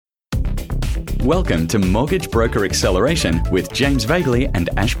Welcome to Mortgage Broker Acceleration with James Vagley and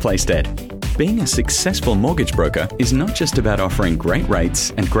Ash Playstead. Being a successful mortgage broker is not just about offering great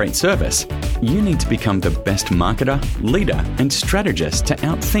rates and great service. You need to become the best marketer, leader, and strategist to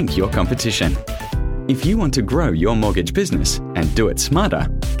outthink your competition. If you want to grow your mortgage business and do it smarter,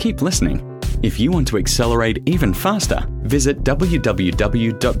 keep listening. If you want to accelerate even faster, visit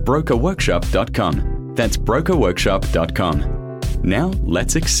www.brokerworkshop.com. That's brokerworkshop.com. Now,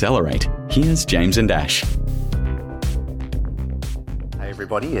 let's accelerate. Here's James and Ash. Hey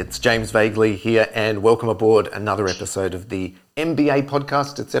everybody, it's James Vagley here and welcome aboard another episode of the MBA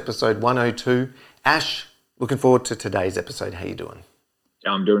podcast. It's episode 102. Ash, looking forward to today's episode. How you doing?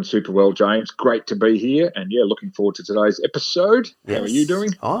 I'm doing super well, James. Great to be here. And yeah, looking forward to today's episode. Yes. How are you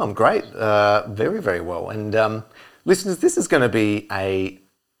doing? Oh, I'm great. Very, very well. And listeners, this is going to be a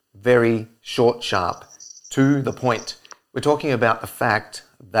very short, sharp, to the point. We're talking about the fact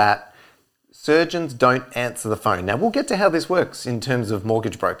that surgeons don't answer the phone. Now, we'll get to how this works in terms of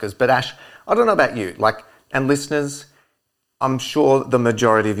mortgage brokers. But Ash, I don't know about you, and listeners, I'm sure the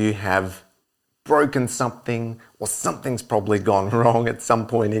majority of you have broken something or something's probably gone wrong at some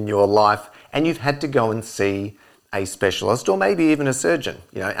point in your life and you've had to go and see a specialist or maybe even a surgeon.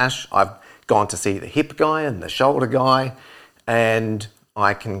 You know, Ash, I've gone to see the hip guy and the shoulder guy, and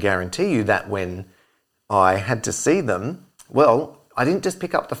I can guarantee you that when I had to see them, well, I didn't just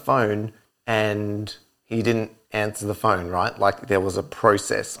pick up the phone and he didn't answer the phone, right? Like there was a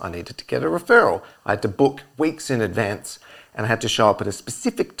process. I needed to get a referral. I had to book weeks in advance and I had to show up at a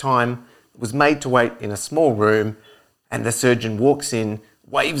specific time, was made to wait in a small room, and the surgeon walks in,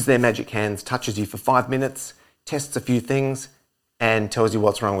 waves their magic hands, touches you for 5 minutes, tests a few things, and tells you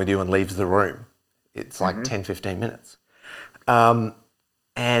what's wrong with you and leaves the room. It's like 10, 15 minutes.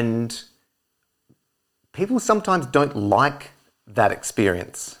 And people sometimes don't like that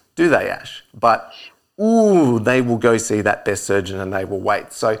experience, do they, Ash? But, they will go see that best surgeon and they will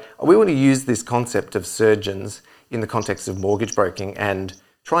wait. So we want to use this concept of surgeons in the context of mortgage broking and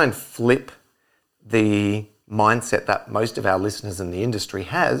try and flip the mindset that most of our listeners in the industry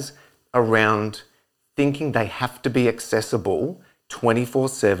has around thinking they have to be accessible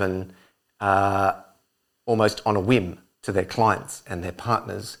 24/7, almost on a whim to their clients and their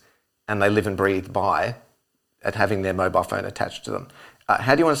partners, and they live and breathe by at having their mobile phone attached to them.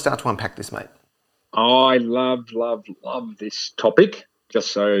 How do you want to start to unpack this, mate? I love this topic,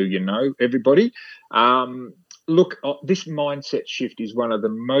 just so you know, everybody. Look, this mindset shift is one of the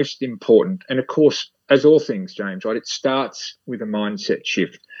most important. And of course, as all things, James, right, it starts with a mindset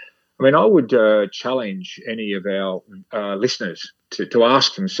shift. I mean, I would challenge any of our listeners to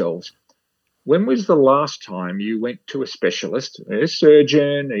ask themselves, when was the last time you went to a specialist, a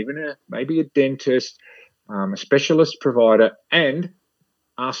surgeon, even maybe a dentist, a specialist provider, and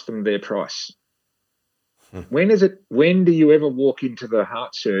asked them their price? When do you ever walk into the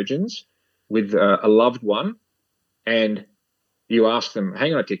heart surgeons with a loved one and you ask them,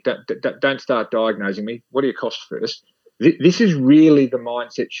 hang on a tick, don't start diagnosing me. What do you cost first? This is really the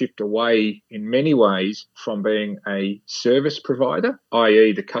mindset shift away in many ways from being a service provider,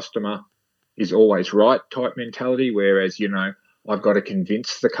 i.e. the customer is always right type mentality, whereas, I've got to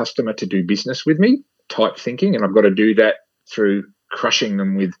convince the customer to do business with me type thinking, and I've got to do that through crushing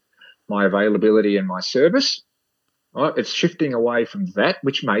them with my availability and my service. Right? It's shifting away from that,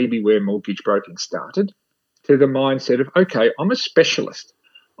 which may be where mortgage broking started, to the mindset of, okay, I'm a specialist.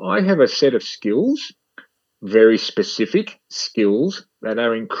 I have a set of skills, very specific skills that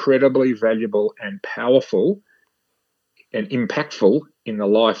are incredibly valuable and powerful and impactful in the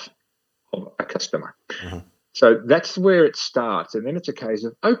life of a customer. Mm-hmm. So that's where it starts. And then it's a case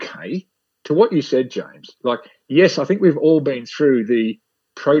of, okay, to what you said, James, yes, I think we've all been through the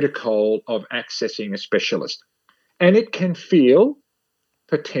protocol of accessing a specialist. And it can feel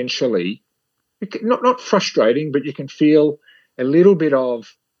potentially not frustrating, but you can feel a little bit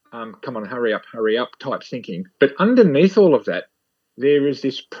of, come on, hurry up type thinking. But underneath all of that, there is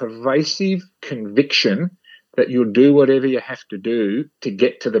this pervasive conviction that you'll do whatever you have to do to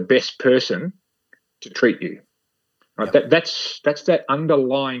get to the best person to treat you. Right? Yep. That's that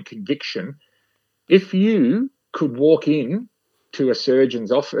underlying conviction. If you could walk in to a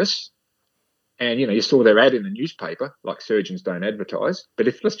surgeon's office and, you saw their ad in the newspaper, like surgeons don't advertise, but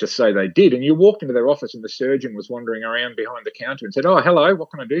if let's just say they did, and you walked into their office and the surgeon was wandering around behind the counter and said, oh, hello, what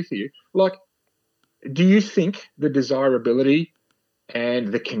can I do for you? Do you think the desirability and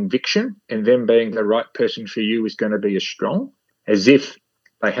the conviction in them being the right person for you is going to be as strong as if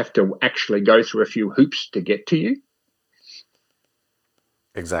they have to actually go through a few hoops to get to you?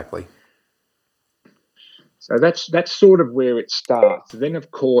 Exactly. So that's sort of where it starts. Then, of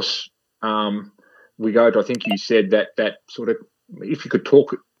course, we go to, I think you said that sort of, if you could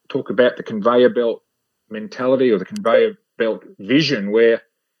talk about the conveyor belt mentality or the conveyor belt vision, where,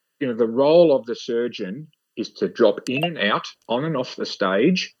 the role of the surgeon is to drop in and out, on and off the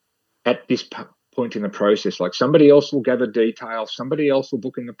stage at this point in the process. Like, somebody else will gather details, somebody else will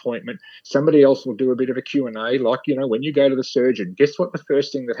book an appointment, somebody else will do a bit of a Q&A. Like, when you go to the surgeon, guess what the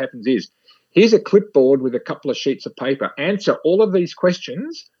first thing that happens is, here's a clipboard with a couple of sheets of paper. Answer all of these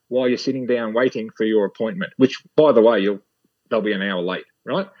questions while you're sitting down waiting for your appointment, which, by the way, they'll be an hour late,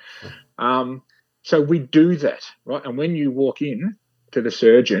 right? So we do that, right? And when you walk in to the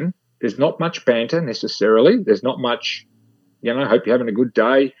surgeon, there's not much banter necessarily. There's not much, hope you're having a good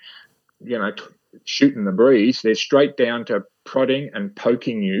day, shooting the breeze. They're straight down to prodding and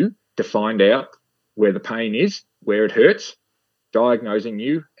poking you to find out where the pain is, where it hurts, diagnosing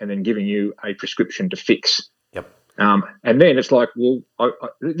you, and then giving you a prescription to fix. Yep. And then it's like, well,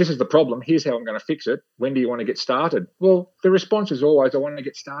 this is the problem. Here's how I'm going to fix it. When do you want to get started? Well, the response is always, I want to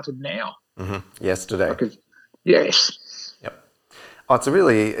get started now. Mm-hmm. Yesterday. Because, yes. Yep. Oh, it's a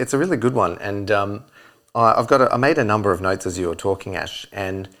really good one. And I made a number of notes as you were talking, Ash,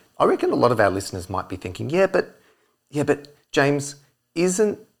 and I reckon a lot of our listeners might be thinking, yeah, but James,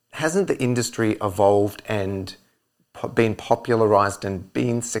 hasn't the industry evolved and been popularized and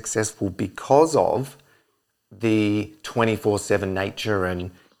been successful because of the 24/7 nature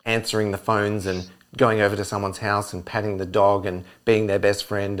and answering the phones and going over to someone's house and patting the dog and being their best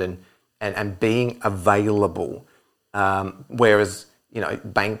friend and being available, whereas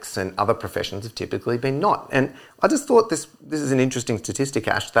banks and other professions have typically been not. And I just thought this is an interesting statistic,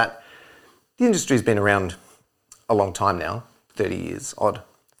 Ash, that the industry's been around a long time now, 30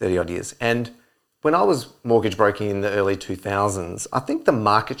 odd years. And when I was mortgage broking in the early 2000s, I think the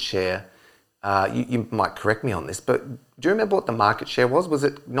market share, you might correct me on this, but do you remember what the market share was? Was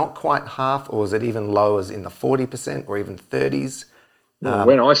it not quite half, or was it even low as in the 40% or even 30s? Well,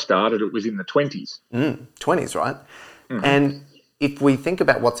 when I started, it was in the 20s. 20s, right? Mm-hmm. And if we think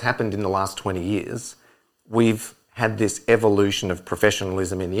about what's happened in the last 20 years, we've had this evolution of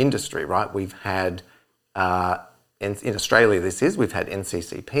professionalism in the industry, right? We've had, in Australia we've had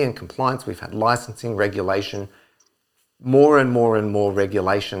NCCP and compliance, we've had licensing, regulation, more and more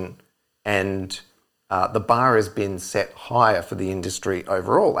regulation, and the bar has been set higher for the industry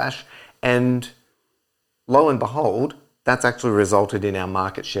overall, Ash. And lo and behold, that's actually resulted in our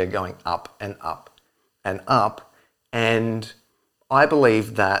market share going up and up and up. And I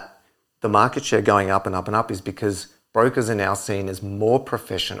believe that the market share going up and up and up is because brokers are now seen as more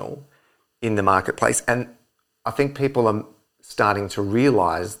professional in the marketplace. And I think people are starting to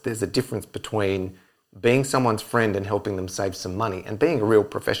realise there's a difference between being someone's friend and helping them save some money and being a real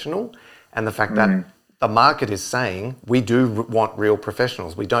professional, and the fact that the market is saying we do want real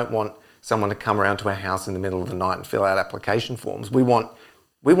professionals. We don't want someone to come around to our house in the middle of the night and fill out application forms. We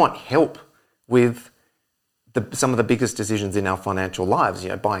want help with some of the biggest decisions in our financial lives,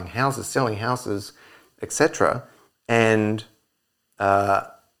 buying houses, selling houses, etc. And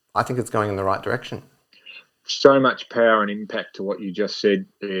I think it's going in the right direction. So much power and impact to what you just said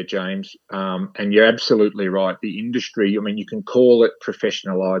there, James. And you're absolutely right. The industry, you can call it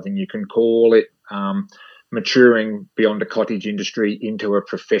professionalising, you can call it maturing beyond a cottage industry into a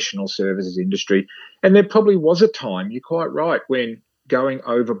professional services industry. And there probably was a time, you're quite right, when going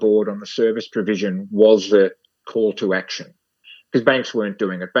overboard on the service provision was the call to action, because banks weren't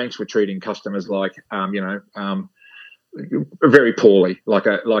doing it. Banks were treating customers like, very poorly, like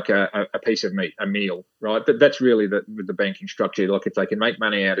a piece of meat, a meal, right? That's really the banking structure. Like, if they can make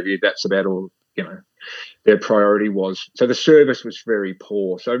money out of you, that's about all, their priority was. So the service was very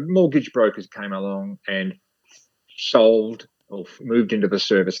poor. So mortgage brokers came along and solved or moved into the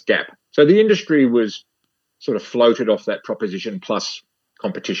service gap. So the industry was sort of floated off that proposition plus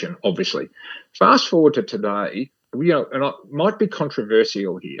competition, obviously. Fast forward to today, and it might be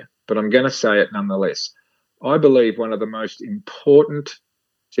controversial here, but I'm going to say it nonetheless. I believe one of the most important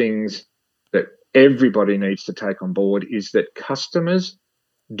things that everybody needs to take on board is that customers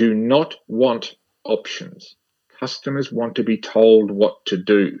do not want options. Customers want to be told what to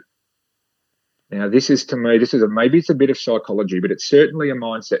do. Now, this is, to me, maybe it's a bit of psychology, but it's certainly a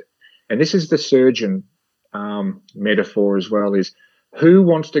mindset. And this is the surgeon metaphor as well, is who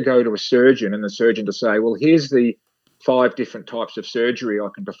wants to go to a surgeon and the surgeon to say, well, here's the 5 different types of surgery I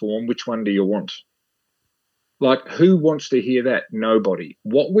can perform. Which one do you want? Like, who wants to hear that? Nobody.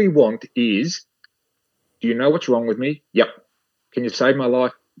 What we want is, do you know what's wrong with me? Yep. Can you save my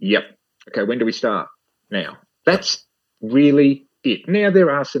life? Yep. Okay, when do we start? Now. That's really it. Now,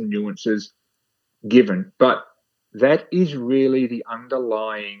 there are some nuances given, but that is really the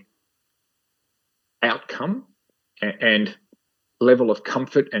underlying outcome and level of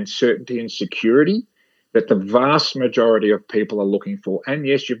comfort and certainty and security that the vast majority of people are looking for. And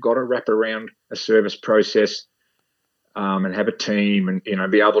yes, you've got to wrap around a service process and have a team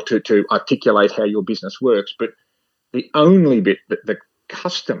and be able to articulate how your business works. But the only bit that the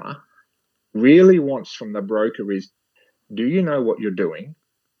customer really wants from the broker is, do you know what you're doing?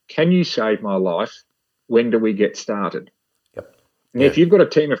 Can you save my life? When do we get started? Yep. Now, if you've got a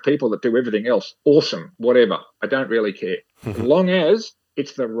team of people that do everything else, awesome, whatever. I don't really care. As long as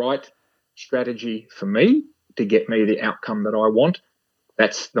it's the right strategy for me to get me the outcome that I want,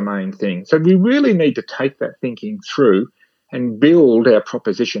 that's the main thing. So we really need to take that thinking through and build our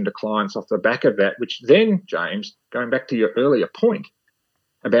proposition to clients off the back of that, which then, James, going back to your earlier point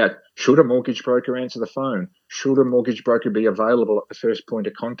about should a mortgage broker answer the phone? Should a mortgage broker be available at the first point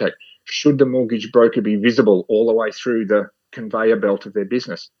of contact? Should the mortgage broker be visible all the way through the conveyor belt of their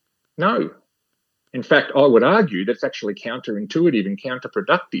business? No. In fact, I would argue that's actually counterintuitive and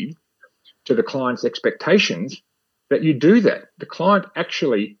counterproductive to the client's expectations that you do that. The client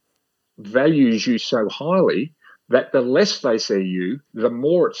actually values you so highly that the less they see you, the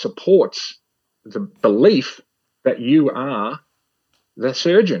more it supports the belief that you are the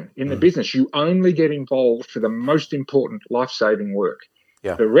surgeon in the business. You only get involved for the most important life-saving work.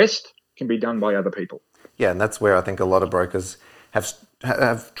 Yeah. The rest can be done by other people. Yeah, and that's where I think a lot of brokers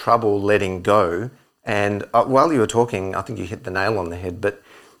have trouble letting go. And while you were talking, I think you hit the nail on the head. But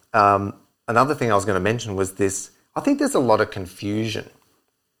another thing I was going to mention was this. I think there's a lot of confusion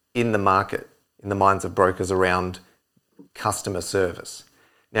in the market, in the minds of brokers around customer service.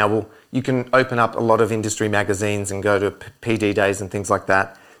 Now, you can open up a lot of industry magazines and go to PD days and things like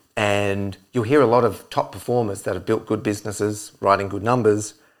that, and you'll hear a lot of top performers that have built good businesses, writing good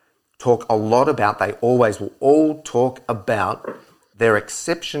numbers, talk a lot about, they always will all talk about their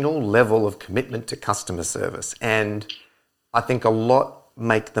exceptional level of commitment to customer service. And I think a lot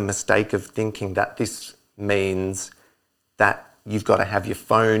make the mistake of thinking that this means that you've got to have your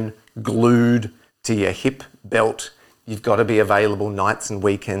phone glued to your hip belt, you've got to be available nights and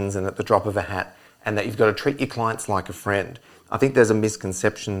weekends and at the drop of a hat, and that you've got to treat your clients like a friend. I think there's a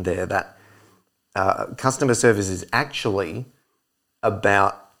misconception there that customer service is actually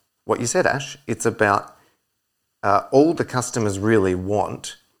about what you said, Ash. It's about all the customers really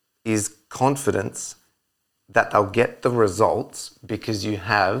want is confidence that they'll get the results because you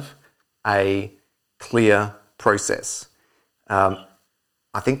have a clear process.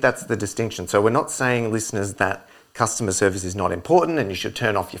 I think that's the distinction. So we're not saying, listeners, that customer service is not important and you should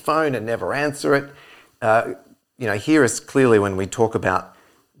turn off your phone and never answer it. Hear us clearly when we talk about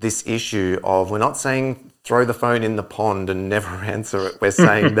this issue of, we're not saying throw the phone in the pond and never answer it. We're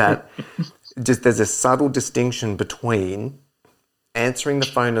saying that just there's a subtle distinction between answering the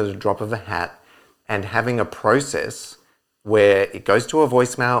phone at a drop of a hat and having a process where it goes to a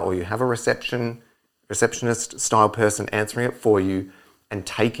voicemail or you have a receptionist style person answering it for you and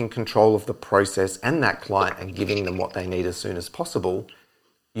taking control of the process and that client and giving them what they need as soon as possible.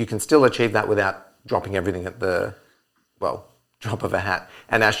 You can still achieve that without dropping everything at the, drop of a hat.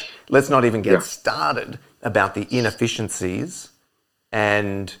 And Ash, let's not even get started about the inefficiencies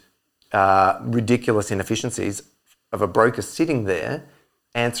and ridiculous inefficiencies of a broker sitting there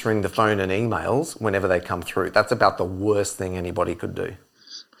answering the phone and emails whenever they come through. That's about the worst thing anybody could do.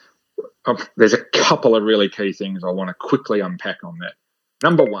 There's a couple of really key things I want to quickly unpack on that.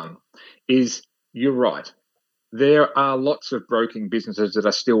 Number one is, you're right. There are lots of broking businesses that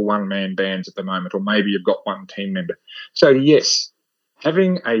are still one-man bands at the moment, or maybe you've got one team member. So yes,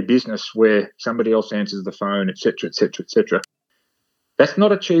 having a business where somebody else answers the phone, et cetera, that's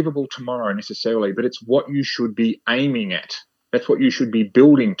not achievable tomorrow necessarily, but it's what you should be aiming at. That's what you should be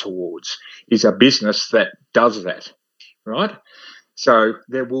building towards, is a business that does that, right? So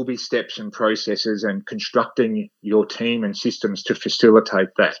there will be steps and processes and constructing your team and systems to facilitate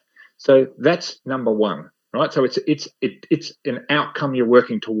that. So that's number one, right? So it's an outcome you're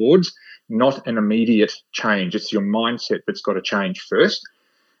working towards, not an immediate change. It's your mindset that's got to change first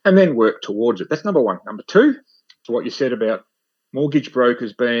and then work towards it. That's number one. Number two, to what you said about mortgage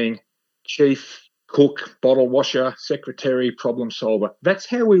brokers being chief cook, bottle washer, secretary, problem solver. That's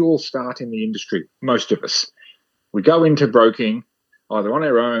how we all start in the industry, most of us. We go into broking either on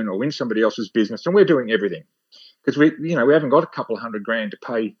our own or in somebody else's business, and we're doing everything because we haven't got a couple of $100,000 to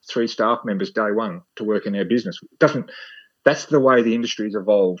pay 3 staff members day one to work in our business. That's the way the industry's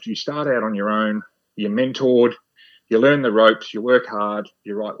evolved. You start out on your own, you're mentored, you learn the ropes, you work hard,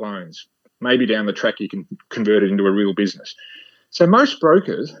 you write loans. Maybe down the track you can convert it into a real business. So most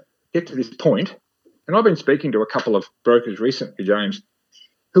brokers get to this point, and I've been speaking to a couple of brokers recently, James,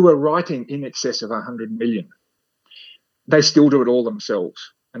 who are writing in excess of 100 million. They still do it all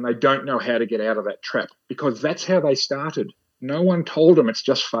themselves, and they don't know how to get out of that trap because that's how they started. No one told them it's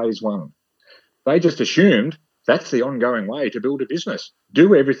just phase one. They just assumed that's the ongoing way to build a business.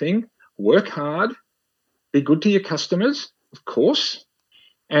 Do everything, work hard, be good to your customers, of course,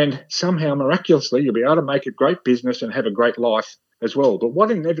 and somehow miraculously you'll be able to make a great business and have a great life as well. But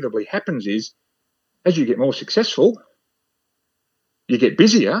what inevitably happens is as you get more successful, you get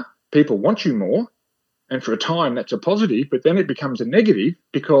busier, people want you more, and for a time that's a positive, but then it becomes a negative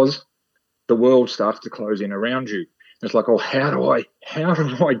because the world starts to close in around you. It's like, oh, how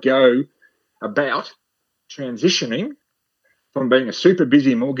do I go about transitioning from being a super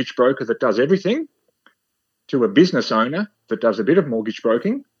busy mortgage broker that does everything to a business owner that does a bit of mortgage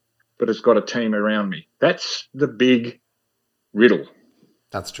broking, but has got a team around me? That's the big riddle.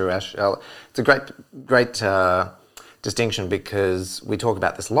 That's true, Ash. It's a great distinction because we talk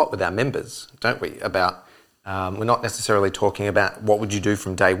about this a lot with our members, don't we? About we're not necessarily talking about what would you do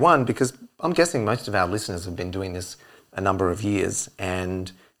from day one, because I'm guessing most of our listeners have been doing this a number of years,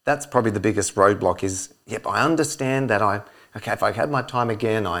 and that's probably the biggest roadblock is, yep, I understand that if I had my time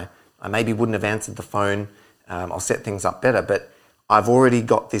again, I maybe wouldn't have answered the phone, I'll set things up better, but I've already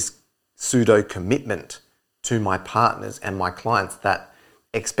got this pseudo commitment to my partners and my clients, that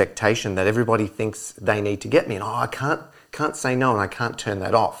expectation that everybody thinks they need to get me, and I can't say no, and I can't turn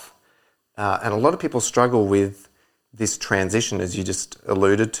that off. And a lot of people struggle with this transition, as you just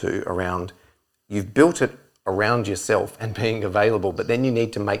alluded to, around you've built it around yourself and being available, but then you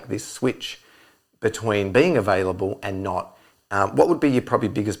need to make this switch between being available and not. What would be your probably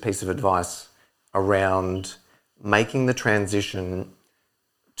biggest piece of advice around making the transition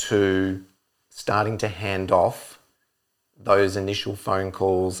to starting to hand off those initial phone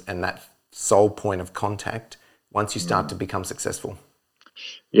calls and that sole point of contact once you start to become successful?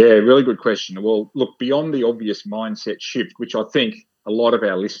 Yeah, really good question. Well, look, beyond the obvious mindset shift, which I think a lot of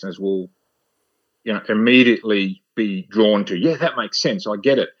our listeners will, immediately be drawn to, yeah, that makes sense, I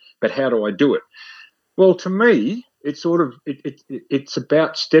get it, but how do I do it? Well, to me, it's it's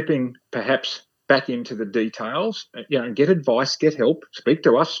about stepping perhaps back into the details, get advice, get help, speak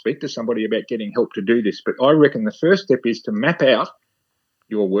to us, speak to somebody about getting help to do this. But I reckon the first step is to map out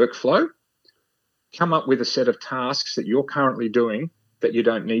your workflow, come up with a set of tasks that you're currently doing that you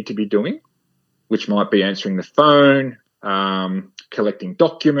don't need to be doing, which might be answering the phone, collecting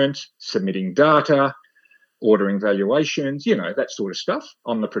documents, submitting data, ordering valuations, that sort of stuff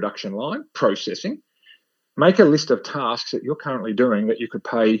on the production line, processing. Make a list of tasks that you're currently doing that you could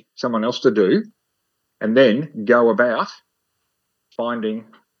pay someone else to do, and then go about finding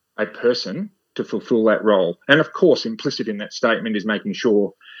a person to fulfill that role. And of course, implicit in that statement is making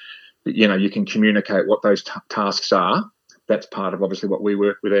sure that, you can communicate what those tasks are. That's part of obviously what we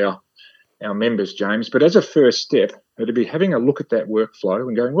work with our members, James. But as a first step, it'd be having a look at that workflow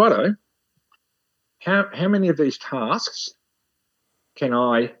and going, righto, how many of these tasks can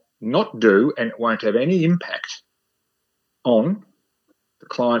I not do and it won't have any impact on the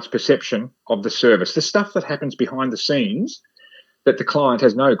client's perception of the service, the stuff that happens behind the scenes that the client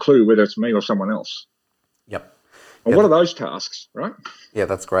has no clue whether it's me or someone else. Yep. Well, what are those tasks, right? Yeah,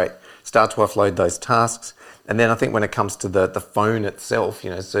 that's great. Start to offload those tasks. And then I think when it comes to the phone itself,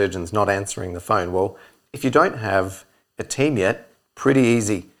 surgeons not answering the phone. Well, if you don't have a team yet, pretty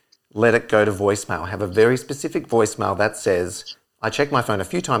easy. Let it go to voicemail. Have a very specific voicemail that says, I check my phone a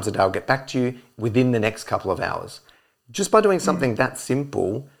few times a day, I'll get back to you within the next couple of hours. Just by doing something that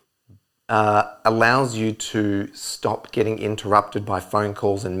simple allows you to stop getting interrupted by phone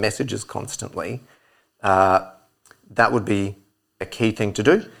calls and messages constantly. That would be a key thing to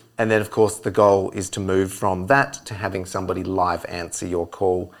do. And then, of course, the goal is to move from that to having somebody live answer your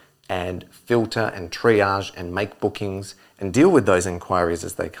call and filter and triage and make bookings and deal with those inquiries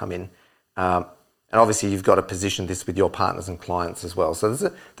as they come in. And obviously, you've got to position this with your partners and clients as well. So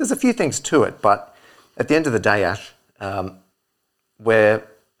there's a few things to it. But at the end of the day, Ash, where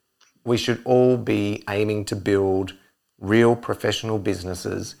we should all be aiming to build real professional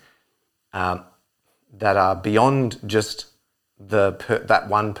businesses that are beyond just that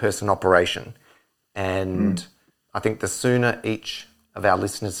one person operation. And I think the sooner each of our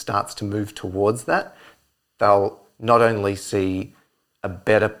listeners starts to move towards that, they'll not only see a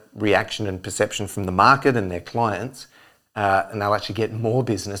better reaction and perception from the market and their clients, and they'll actually get more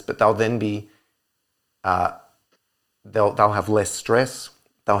business, but they'll then be, they'll have less stress,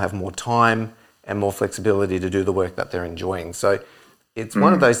 they'll have more time and more flexibility to do the work that they're enjoying. So it's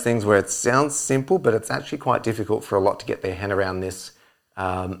one of those things where it sounds simple, but it's actually quite difficult for a lot to get their head around this,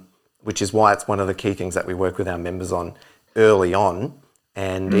 which is why it's one of the key things that we work with our members on early on.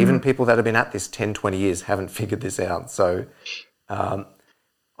 And even people that have been at this 10, 20 years haven't figured this out. So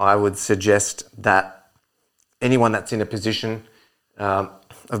I would suggest that anyone that's in a position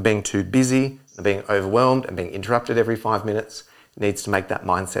of being too busy, and being overwhelmed and being interrupted every 5 minutes needs to make that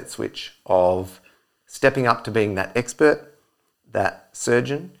mindset switch of stepping up to being that expert, that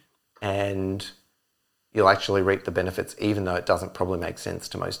surgeon, and you'll actually reap the benefits, even though it doesn't probably make sense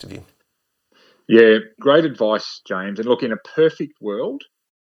to most of you. Yeah, great advice, James. And look, in a perfect world,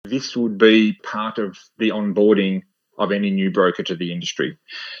 this would be part of the onboarding of any new broker to the industry.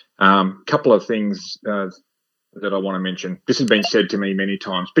 Couple of things that I want to mention. This has been said to me many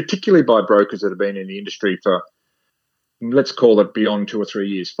times, particularly by brokers that have been in the industry for, let's call it beyond 2 or 3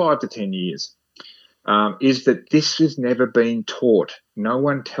 years, 5 to 10 years, is that this has never been taught. No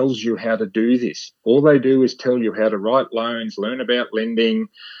one tells you how to do this. All they do is tell you how to write loans, learn about lending,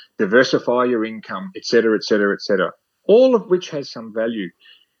 diversify your income, et cetera, all of which has some value.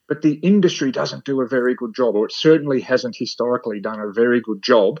 But the industry doesn't do a very good job, or it certainly hasn't historically done a very good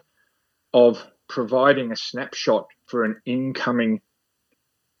job of providing a snapshot for an incoming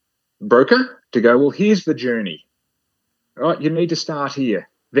broker to go, well, here's the journey. All right, you need to start here.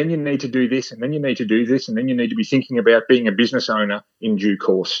 Then you need to do this, and then you need to do this, and then you need to be thinking about being a business owner in due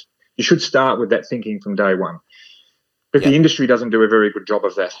course. You should start with that thinking from day one. But the industry doesn't do a very good job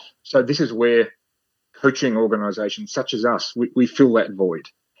of that. So this is where coaching organisations such as us, we fill that void.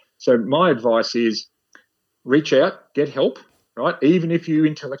 So my advice is reach out, get help, right? Even if you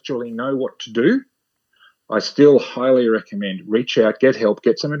intellectually know what to do, I still highly recommend reach out, get help,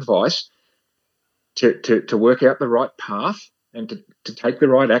 get some advice to work out the right path and to take the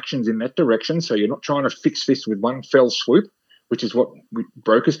right actions in that direction, so you're not trying to fix this with one fell swoop, which is what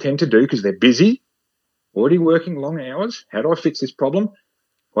brokers tend to do because they're busy, already working long hours. How do I fix this problem?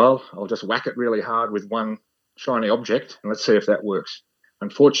 Well, I'll just whack it really hard with one shiny object and let's see if that works.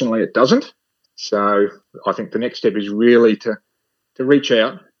 Unfortunately, it doesn't. So I think the next step is really to reach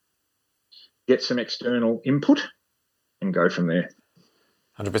out, get some external input and go from there.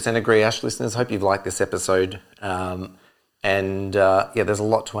 100% agree, Ash. Listeners, hope you've liked this episode. There's a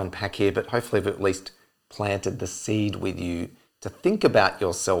lot to unpack here, but hopefully we've at least planted the seed with you to think about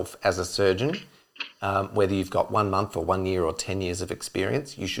yourself as a surgeon. Whether you've got 1 month or 1 year or 10 years of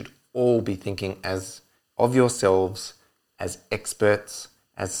experience, you should all be thinking of yourselves as experts,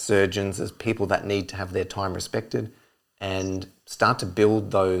 as surgeons, as people that need to have their time respected, and start to build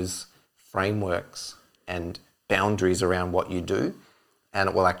those frameworks and boundaries around what you do, and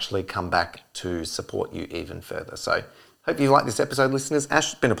it will actually come back to support you even further. So hope you like this episode, listeners.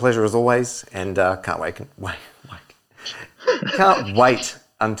 Ash, it's been a pleasure as always, and can't wait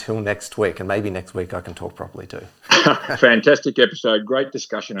until next week, and maybe next week I can talk properly too. Fantastic episode, great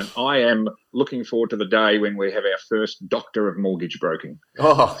discussion, and I am looking forward to the day when we have our first Doctor of Mortgage Broking.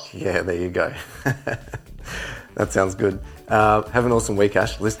 Oh, yeah, there you go. That sounds good. Have an awesome week,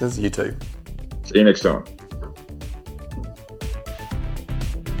 Ash. Listeners, you too. See you next time.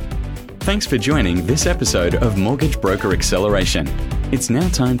 Thanks for joining this episode of Mortgage Broker Acceleration. It's now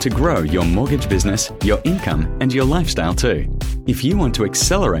time to grow your mortgage business, your income, and your lifestyle too. If you want to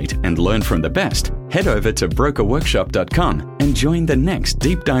accelerate and learn from the best, head over to brokerworkshop.com and join the next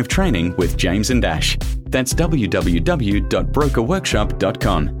deep dive training with James and Ash. That's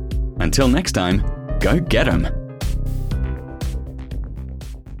www.brokerworkshop.com. Until next time, go get 'em.